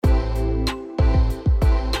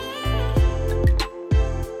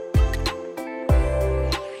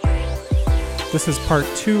This is part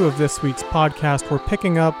 2 of this week's podcast. We're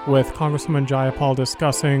picking up with Congresswoman Jayapal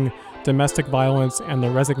discussing domestic violence and the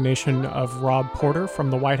resignation of Rob Porter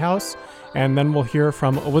from the White House. And then we'll hear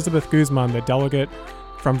from Elizabeth Guzmán, the delegate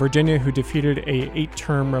from Virginia who defeated a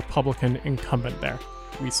 8-term Republican incumbent there.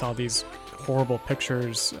 We saw these horrible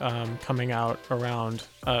pictures coming out around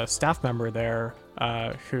a staff member there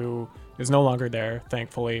who is no longer there,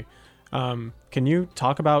 thankfully. Can you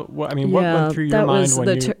talk about what went through your mind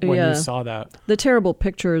when you saw that? The terrible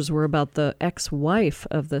pictures were about the ex-wife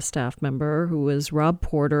of the staff member, who was Rob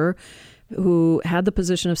Porter, who had the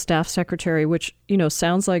position of staff secretary, which,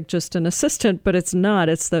 sounds like just an assistant, but it's not.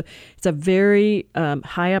 It's a very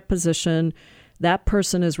high up position. That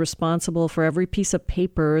person is responsible for every piece of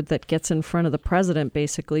paper that gets in front of the president,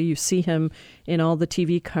 basically. You see him in all the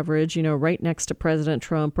TV coverage, right next to President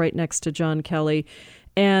Trump, right next to John Kelly.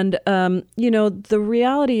 And, the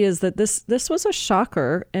reality is that this was a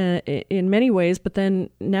shocker in many ways, but then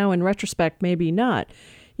now in retrospect, maybe not.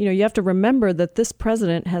 You have to remember that this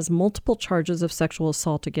president has multiple charges of sexual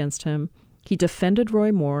assault against him. He defended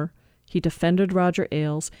Roy Moore. He defended Roger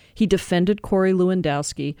Ailes. He defended Corey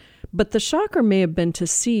Lewandowski. But the shocker may have been to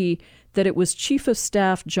see that it was Chief of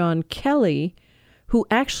Staff John Kelly who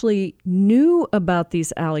actually knew about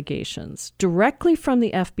these allegations directly from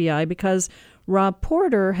the FBI because Rob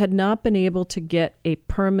Porter had not been able to get a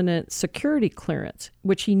permanent security clearance,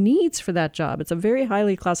 which he needs for that job. It's a very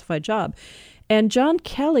highly classified job. And John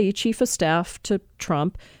Kelly, chief of staff to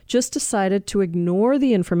Trump, just decided to ignore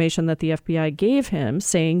the information that the FBI gave him,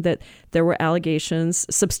 saying that there were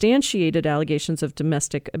substantiated allegations of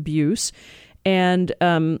domestic abuse, and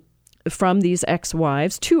from these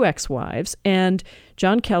two ex-wives. And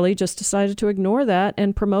John Kelly just decided to ignore that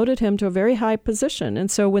and promoted him to a very high position. And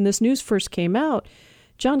so when this news first came out,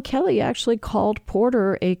 John Kelly actually called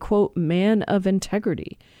Porter a, quote, man of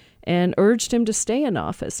integrity and urged him to stay in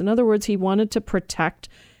office. In other words, he wanted to protect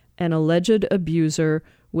an alleged abuser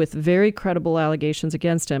with very credible allegations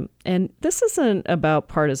against him. And this isn't about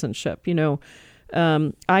partisanship.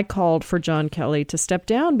 I called for John Kelly to step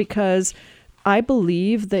down because I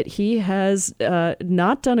believe that he has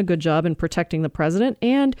not done a good job in protecting the president.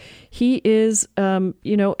 And he is,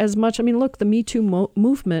 as much, look, the Me Too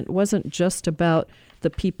movement wasn't just about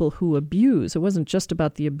the people who abuse. It wasn't just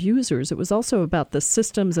about the abusers. It was also about the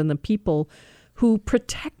systems and the people who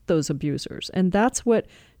protect those abusers. And that's what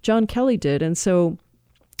John Kelly did. And so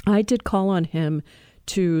I did call on him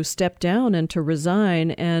to step down and to resign.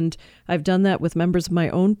 And I've done that with members of my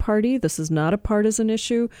own party. This is not a partisan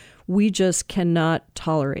issue. We just cannot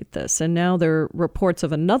tolerate this. And now there are reports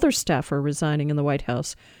of another staffer resigning in the White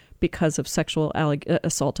House because of sexual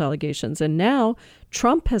assault allegations. And now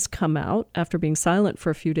Trump has come out, after being silent for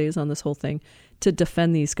a few days on this whole thing, to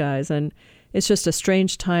defend these guys. And it's just a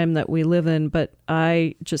strange time that we live in, but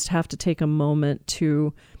I just have to take a moment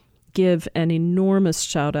to give an enormous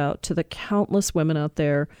shout out to the countless women out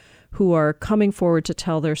there who are coming forward to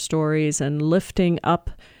tell their stories and lifting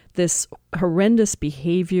up this horrendous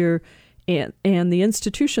behavior and the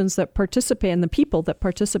institutions that participate and the people that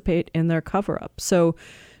participate in their cover-up. So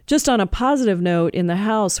just on a positive note, in the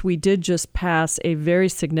House, we did just pass a very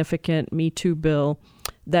significant Me Too bill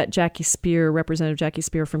that Representative Jackie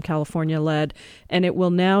Speer from California led, and it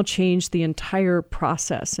will now change the entire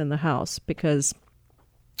process in the House because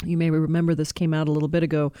you may remember this came out a little bit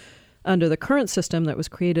ago. Under the current system that was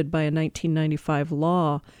created by a 1995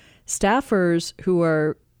 law, staffers who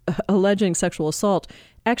are alleging sexual assault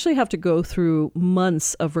actually have to go through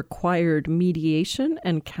months of required mediation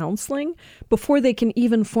and counseling before they can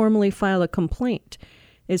even formally file a complaint.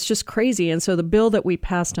 It's just crazy. And so the bill that we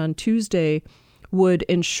passed on Tuesday would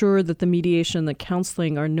ensure that the mediation and the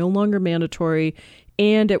counseling are no longer mandatory,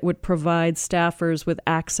 and it would provide staffers with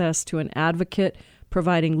access to an advocate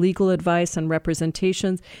providing legal advice and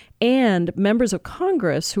representations, and members of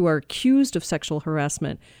Congress who are accused of sexual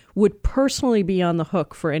harassment would personally be on the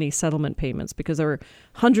hook for any settlement payments because there were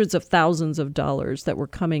hundreds of thousands of dollars that were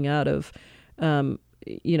coming out of,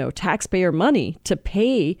 taxpayer money to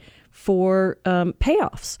pay for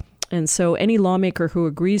payoffs. And so any lawmaker who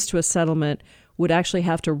agrees to a settlement would actually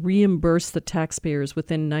have to reimburse the taxpayers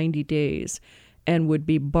within 90 days and would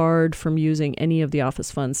be barred from using any of the office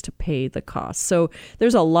funds to pay the costs. So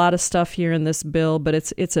there's a lot of stuff here in this bill, but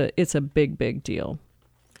it's a big, big deal.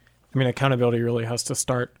 Accountability really has to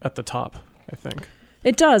start at the top, I think.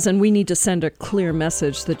 It does, and we need to send a clear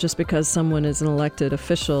message that just because someone is an elected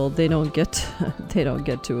official, they don't get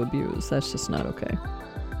to abuse. That's just not okay.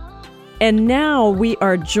 And now we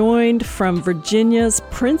are joined from Virginia's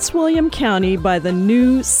Prince William County by the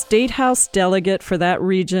new State House delegate for that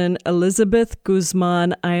region, Elizabeth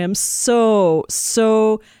Guzmán. I am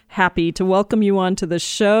so happy to welcome you onto the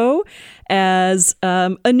show as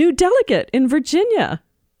a new delegate in Virginia.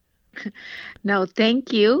 No,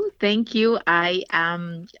 thank you. Thank you. I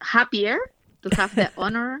am happier to have the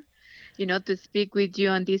honor, to speak with you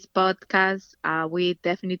on this podcast. We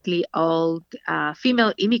definitely all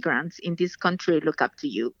female immigrants in this country look up to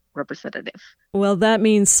you, Representative. Well, that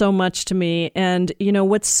means so much to me. And,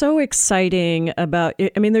 what's so exciting about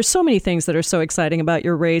it, there's so many things that are so exciting about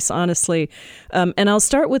your race, honestly. And I'll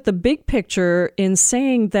start with the big picture in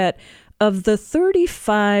saying that of the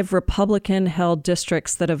 35 Republican-held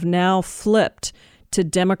districts that have now flipped to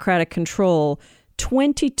Democratic control,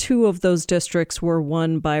 22 of those districts were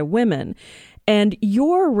won by women. And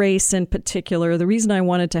your race in particular, the reason I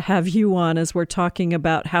wanted to have you on as we're talking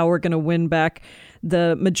about how we're going to win back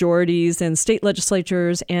the majorities in state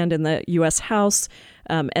legislatures and in the U.S. House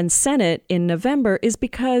and Senate in November is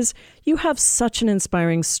because you have such an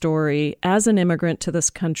inspiring story as an immigrant to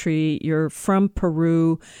this country. You're from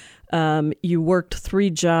Peru. You worked 3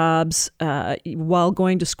 jobs while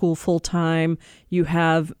going to school full time. You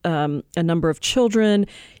have a number of children.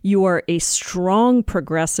 You are a strong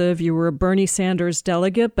progressive. You were a Bernie Sanders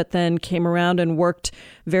delegate, but then came around and worked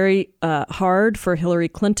very hard for Hillary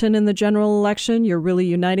Clinton in the general election. You're really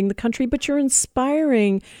uniting the country, but you're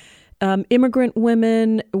inspiring immigrant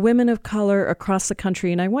women of color across the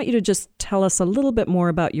country. And I want you to just tell us a little bit more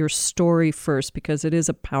about your story first, because it is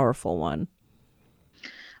a powerful one.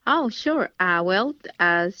 Oh, sure. Well,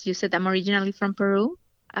 as you said, I'm originally from Peru.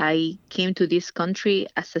 I came to this country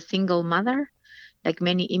as a single mother, like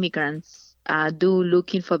many immigrants do,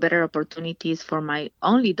 looking for better opportunities for my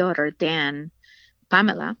only daughter,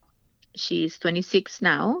 Pamela. She's 26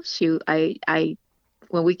 now.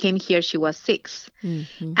 When we came here, she was 6.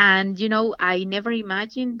 Mm-hmm. And, I never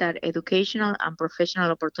imagined that educational and professional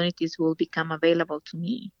opportunities will become available to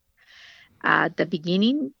me. At the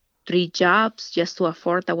beginning, 3 jobs just to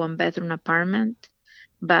afford a 1-bedroom apartment.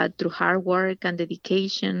 But through hard work and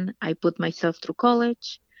dedication, I put myself through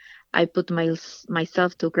college. I put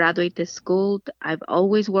myself to graduate the school. I've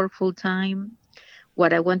always worked full time.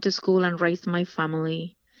 I went to school and raised my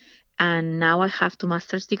family. And now I have 2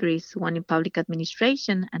 master's degrees, one in public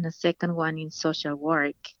administration and a second one in social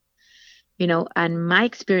work. And my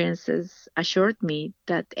experiences assured me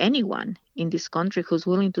that anyone in this country who's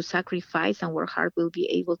willing to sacrifice and work hard will be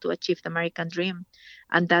able to achieve the American dream.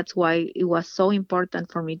 And that's why it was so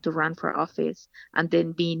important for me to run for office and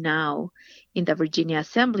then be now in the Virginia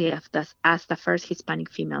Assembly as the first Hispanic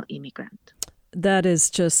female immigrant. That is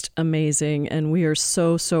just amazing, and we are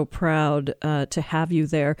so proud to have you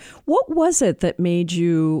there. What was it that made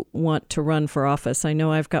you want to run for office? I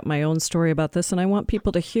know I've got my own story about this, and I want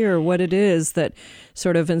people to hear what it is that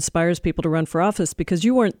sort of inspires people to run for office, because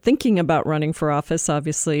you weren't thinking about running for office,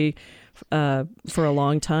 obviously, for a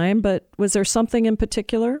long time, but was there something in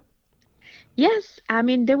particular? Yes,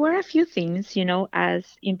 there were a few things, as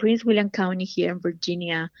in Prince William County here in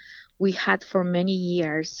Virginia, we had for many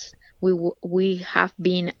years. We have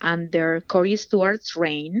been under Corey Stewart's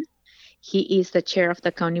reign. He is the chair of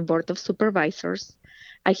the County Board of Supervisors.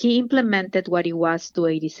 And he implemented what it was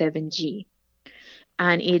 287G.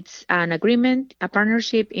 And it's an agreement, a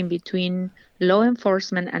partnership in between law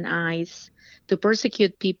enforcement and ICE to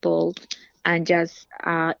persecute people and just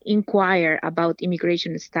inquire about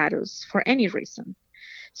immigration status for any reason.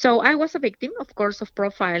 So I was a victim, of course, of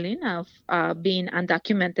profiling, of being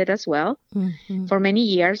undocumented as well for many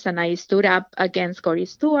years. And I stood up against Corey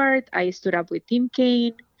Stewart. I stood up with Tim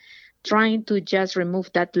Kaine, trying to just remove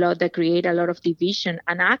that law that created a lot of division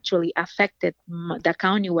and actually affected the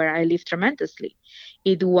county where I live tremendously.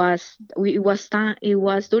 It was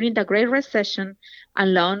during the Great Recession,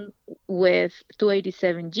 along with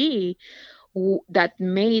 287G, that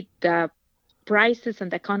made the prices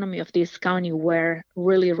and the economy of this county were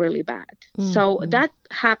really, really bad. Mm-hmm. So that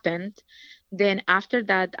happened. Then after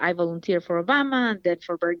that, I volunteered for Obama and then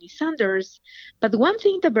for Bernie Sanders. But one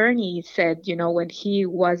thing that Bernie said, when he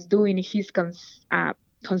was doing his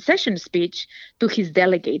concession speech to his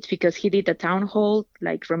delegates, because he did a town hall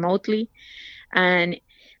like remotely. And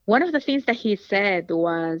one of the things that he said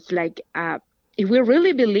was like, if we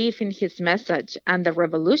really believe in his message and the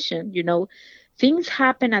revolution, things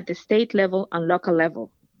happen at the state level and local level.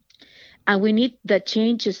 And we need the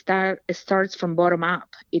change to starts from bottom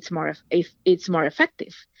up. It's more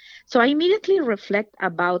effective. So I immediately reflect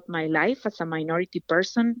about my life as a minority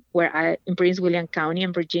person in Prince William County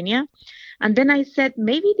in Virginia. And then I said,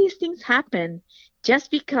 maybe these things happen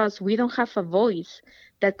just because we don't have a voice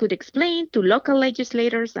that could explain to local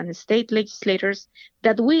legislators and state legislators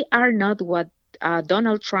that we are not what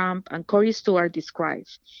Donald Trump and Cory Stewart describe.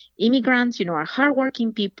 Immigrants, are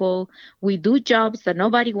hardworking people. We do jobs that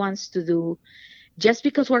nobody wants to do just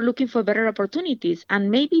because we're looking for better opportunities.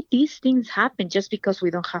 And maybe these things happen just because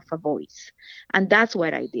we don't have a voice. And that's why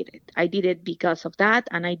I did it. I did it because of that.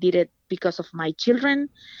 And I did it because of my children.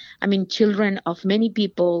 Children of many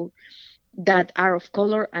people that are of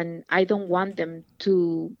color. And I don't want them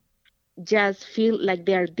to just feel like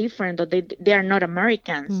they are different or they are not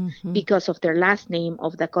Americans because of their last name,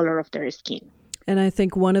 of the color of their skin. And I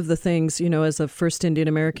think one of the things, as a first Indian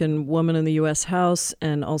American woman in the U.S. House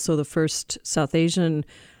and also the first South Asian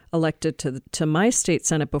elected to my state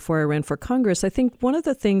Senate before I ran for Congress, I think one of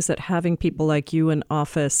the things that having people like you in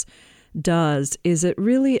office does is it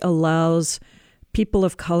really allows people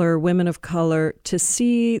of color, women of color, to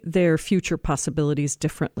see their future possibilities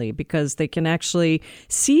differently because they can actually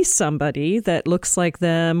see somebody that looks like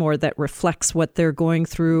them or that reflects what they're going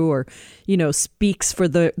through or, speaks for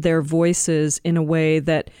their voices in a way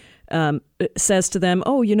that says to them,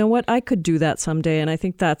 oh, you know what, I could do that someday. And I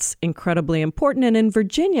think that's incredibly important. And in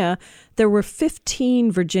Virginia, there were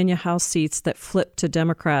 15 Virginia House seats that flipped to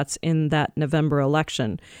Democrats in that November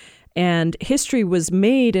election. And history was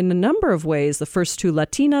made in a number of ways. The first two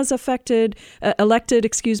Latinas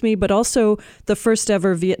elected, but also the first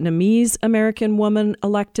ever Vietnamese American woman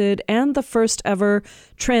elected and the first ever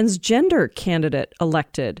transgender candidate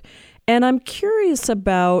elected. And I'm curious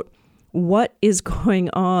about what is going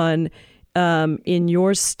on in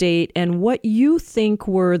your state and what you think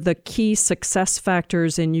were the key success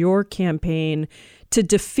factors in your campaign to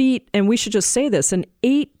defeat, and we should just say this, an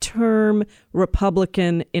 8-term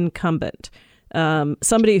Republican incumbent.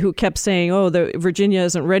 Somebody who kept saying, "Oh, Virginia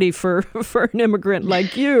isn't ready for an immigrant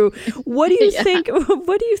like you." What do you think?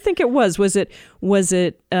 What do you think it was? Was it?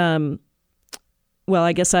 Well,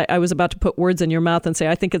 I guess I was about to put words in your mouth and say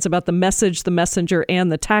I think it's about the message, the messenger, and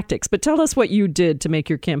the tactics. But tell us what you did to make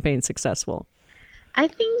your campaign successful. I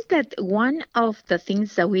think that one of the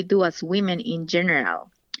things that we do as women in general,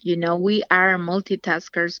 we are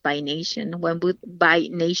multitaskers by nature.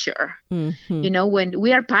 When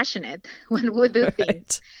we are passionate, when we do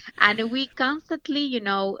things. And we constantly,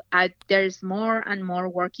 there's more and more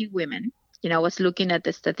working women. I was looking at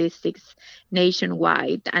the statistics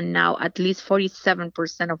nationwide, and now at least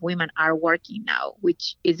 47% of women are working now,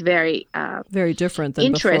 which is very different than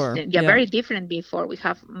interesting. Before. Yeah, very different before. We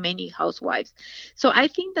have many housewives. So I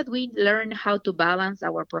think that we learn how to balance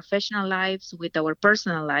our professional lives with our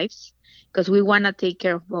personal lives because we want to take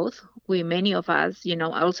care of both. Many of us,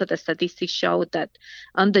 also the statistics show that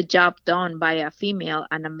on the job done by a female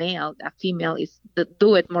and a male, a female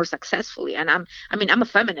do it more successfully. And I'm a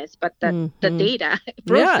feminist, but the data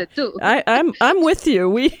proves it too. I'm with you.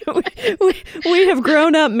 We have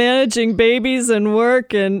grown up managing babies and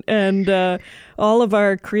work and all of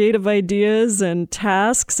our creative ideas and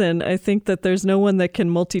tasks. And I think that there's no one that can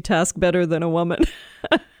multitask better than a woman.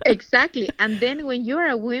 Exactly. And then when you're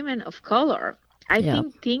a woman of color, I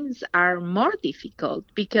think things are more difficult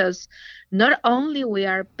because not only we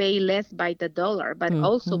are paid less by the dollar, but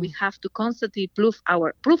also we have to constantly prove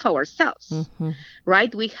ourselves,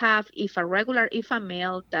 right? We have, if a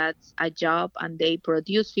male does a job and they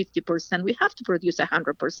produce 50%, we have to produce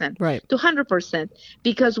 100%, right, to 100%,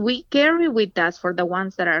 because we carry with us, for the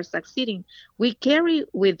ones that are succeeding, we carry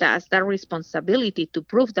with us that responsibility to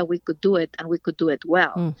prove that we could do it and we could do it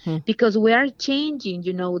well, because we are changing,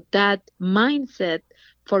 that mindset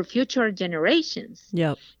for future generations.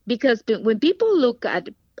 Yeah. Because when people look at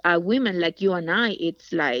women like you and I,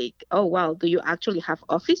 it's like, oh, wow, do you actually have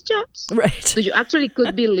office jobs? Right. Do you actually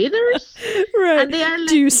could be leaders? Right. And they are like,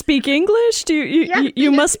 do you speak English?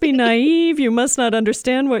 You must be naive. You must not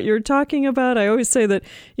understand what you're talking about. I always say that,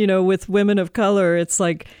 with women of color, it's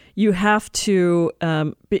like you have to,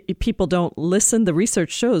 people don't listen. The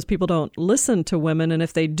research shows people don't listen to women. And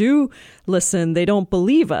if they do listen, they don't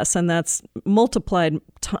believe us. And that's multiplied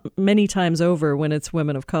many times over when it's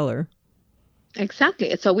women of color.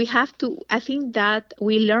 Exactly. So we have to, I think that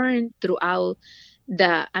we learn throughout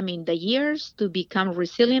the years to become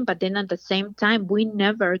resilient, but then at the same time, we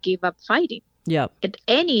never give up fighting. Yeah. At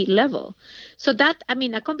any level. So that,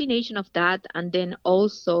 a combination of that, and then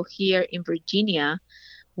also here in Virginia,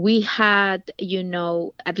 we had,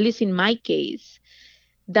 at least in my case,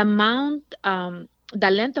 the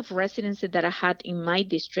length of residency that I had in my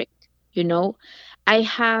district, I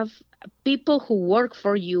have people who work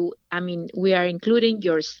for you. We are including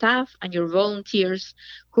your staff and your volunteers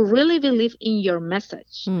who really believe in your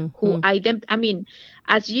message, who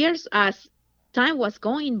as time was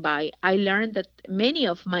going by, I learned that many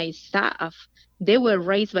of my staff, they were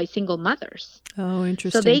raised by single mothers. Oh, So they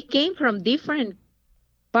interesting. came from different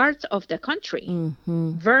parts of the country,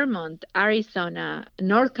 Mm-hmm. Vermont, Arizona,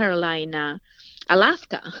 North Carolina,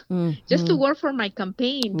 Alaska, just to Mm-hmm. work for my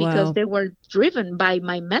campaign because Wow. they were driven by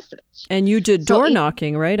my message. And you did So door it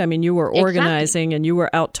knocking, right? I mean, you were exactly. organizing and you were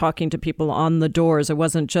out talking to people on the doors. It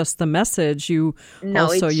wasn't just the message. You No,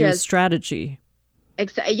 also it's used just strategy.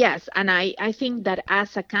 yes. And I think that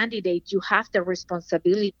as a candidate, you have the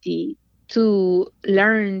responsibility to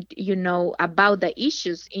learn, about the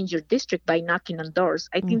issues in your district by knocking on doors.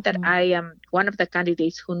 I think that Mm-hmm. I am one of the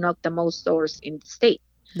candidates who knocked the most doors in the state.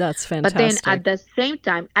 That's But then at fantastic. the same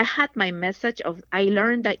time, I had my message of I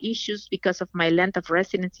learned the issues because of my length of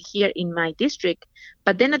residency here in my district.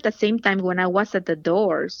 But then at the same time, when I was at the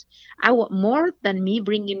doors, more than me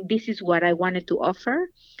bringing this is what I wanted to offer.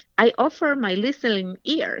 I offer my listening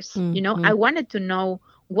ears. Mm-hmm. I wanted to know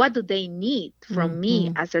what do they need from me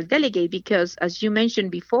Mm-hmm. as a delegate because, as you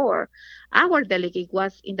mentioned before, our delegate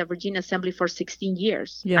was in the Virginia Assembly for 16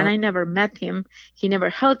 years, and Yep. I never met him. He never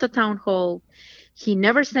held a town hall. He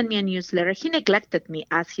never sent me a newsletter. He neglected me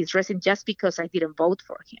as his resident just because I didn't vote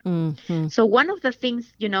for him. Mm-hmm. So one of the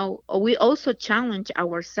things, we also challenge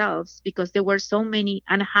ourselves because there were so many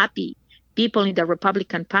unhappy people in the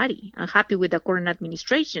Republican Party, unhappy with the current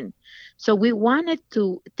administration. So we wanted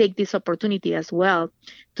to take this opportunity as well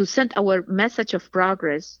to send our message of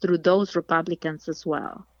progress through those Republicans as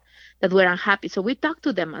well that were unhappy. So we talked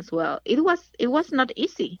to them as well. It was not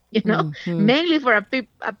easy, Mm-hmm. mainly for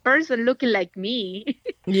a person looking like me.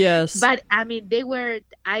 Yes. But I mean,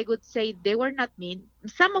 I would say they were not mean.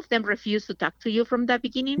 Some of them refused to talk to you from the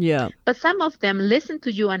beginning, Yeah. but some of them listen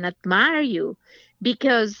to you and admire you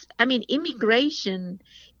because, I mean, immigration,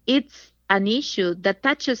 it's an issue that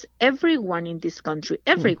touches everyone in this country,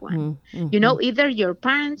 everyone. Mm-hmm. Mm-hmm. Either your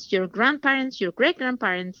parents, your grandparents, your great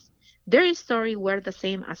grandparents, their story were the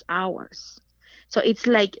same as ours. So it's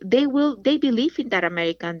like they believe in that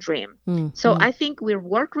American dream. So Mm-hmm. I think we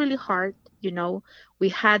work really hard. We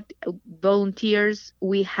had volunteers,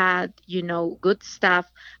 we had, good staff,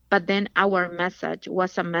 but then our message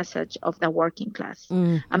was a message of the working class, a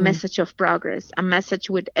Mm-hmm. message of progress, a message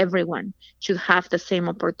with everyone should have the same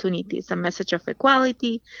opportunities, a message of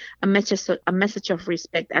equality, a message of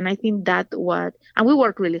respect. And I think and we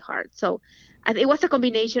work really hard. So and it was a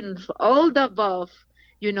combination of all the above,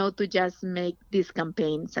 to just make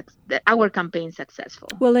our campaign successful.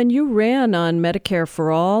 Well, and you ran on Medicare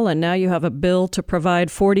for All, and now you have a bill to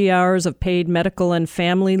provide 40 hours of paid medical and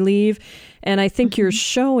family leave. And I think you're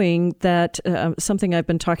Mhm. showing that something I've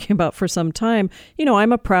been talking about for some time.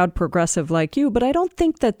 I'm a proud progressive like you, but I don't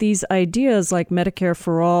think that these ideas like Medicare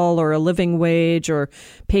for All or a living wage or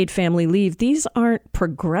paid family leave, these aren't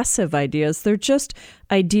progressive ideas. They're just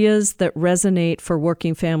ideas that resonate for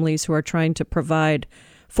working families who are trying to provide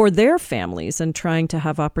for their families and trying to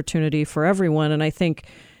have opportunity for everyone. And I think,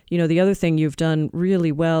 the other thing you've done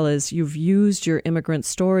really well is you've used your immigrant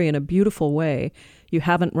story in a beautiful way. You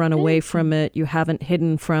haven't run away Thank from you. it. You haven't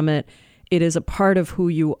hidden from it. It is a part of who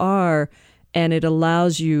you are, and it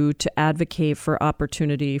allows you to advocate for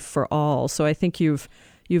opportunity for all. So I think you've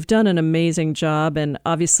done an amazing job, and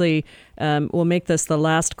obviously we'll make this the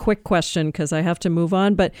last quick question because I have to move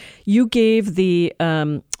on. But you gave the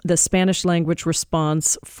Spanish language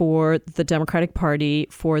response for the Democratic Party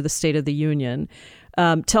for the State of the Union.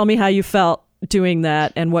 Tell me how you felt doing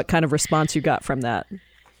that and what kind of response you got from that.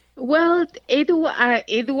 Well, it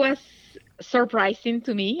was surprising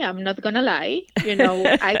to me. I'm not gonna lie.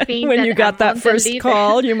 I think When that you got that among the first leaders,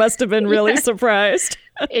 call, you must have been really yes, surprised.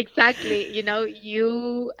 exactly.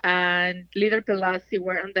 You and Leader Pelosi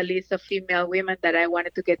were on the list of female women that I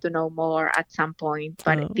wanted to get to know more at some point.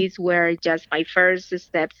 But Oh. these were just my first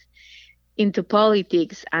steps into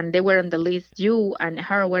politics, and they were on the list. You and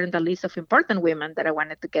her were on the list of important women that I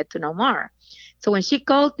wanted to get to know more. So when she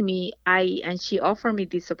called me, and she offered me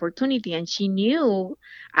this opportunity, and she knew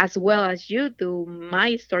as well as you do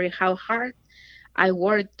my story, how hard I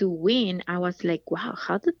worked to win. I was like, wow,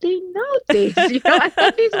 how did they know this? I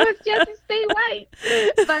thought this was just statewide.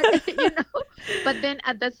 But but then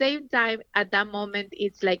at the same time, at that moment,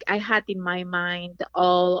 it's like I had in my mind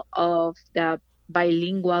all of the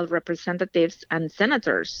bilingual representatives and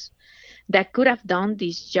senators that could have done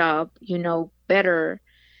this job, better.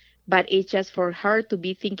 But it's just for her to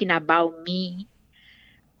be thinking about me.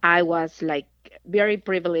 I was like very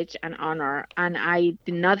privileged and honored, and I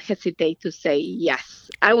did not hesitate to say yes,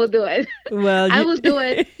 I will do it. Well, I you will do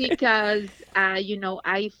it because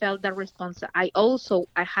I felt the response. I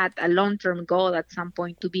had a long-term goal at some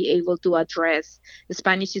point to be able to address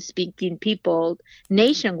Spanish-speaking people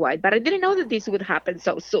nationwide, but I didn't know that this would happen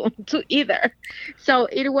so soon too either. So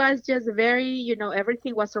it was just very,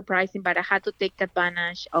 everything was surprising, but I had to take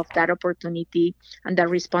advantage of that opportunity, and the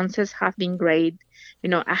responses have been great.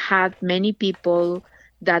 I had many people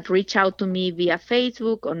that reach out to me via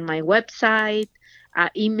Facebook, on my website,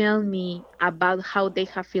 email me about how they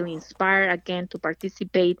have feel inspired again to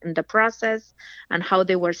participate in the process, and how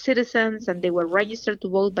they were citizens and they were registered to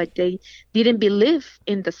vote, but they didn't believe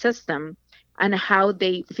in the system, and how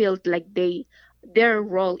they felt like their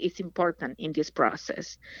role is important in this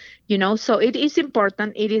process. So it is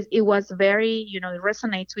important. It was very, it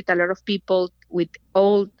resonates with a lot of people, with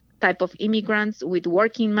all type of immigrants, with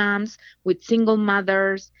working moms, with single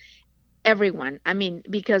mothers, everyone. I mean,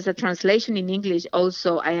 because the translation in English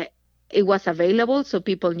also, it was available, so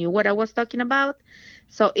people knew what I was talking about.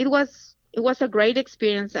 So it was a great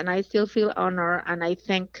experience, and I still feel honored, and I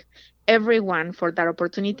thank everyone for that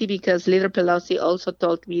opportunity, because Leader Pelosi also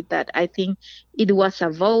told me that I think it was a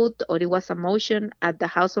vote, or it was a motion at the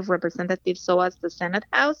House of Representatives, so as the Senate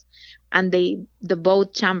House, and the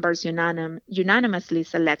both chambers unanimously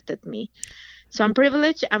selected me. So I'm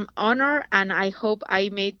privileged, I'm honored, and I hope I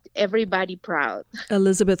made everybody proud.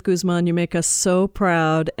 Elizabeth Guzmán, you make us so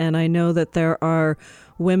proud, and I know that there are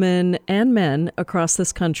women and men across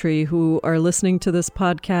this country who are listening to this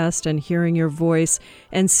podcast and hearing your voice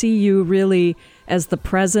and see you really as the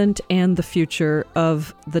present and the future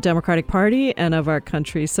of the Democratic Party and of our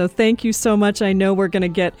country. So thank you so much. I know we're going to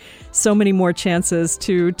get so many more chances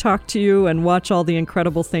to talk to you and watch all the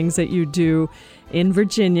incredible things that you do in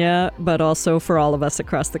Virginia, but also for all of us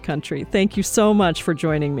across the country. Thank you so much for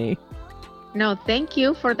joining me. No, thank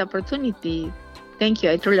you for the opportunity. Thank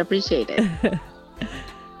you. I truly appreciate it.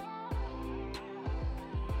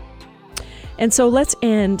 And so let's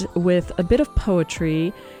end with a bit of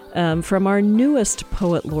poetry from our newest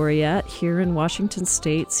poet laureate here in Washington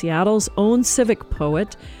State, Seattle's own civic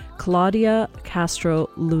poet, Claudia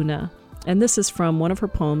Castro Luna. And this is from one of her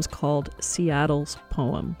poems called Seattle's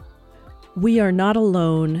Poem. We are not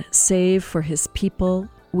alone, save for his people.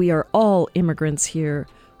 We are all immigrants here.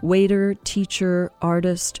 Waiter, teacher,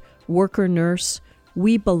 artist, worker, nurse.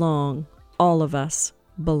 We belong. All of us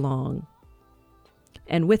belong.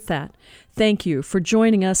 And with that, thank you for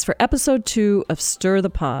joining us for episode 2 of Stir the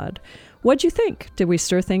Pod. What'd you think? Did we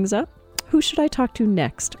stir things up? Who should I talk to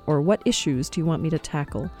next? Or what issues do you want me to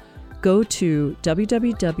tackle? Go to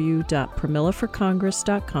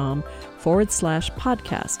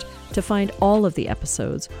www.pramilaforcongress.com/podcast to find all of the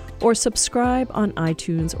episodes, or subscribe on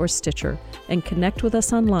iTunes or Stitcher, and connect with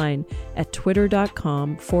us online at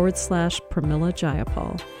twitter.com/Pramila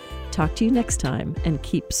Jayapal. Talk to you next time, and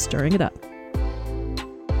keep stirring it up.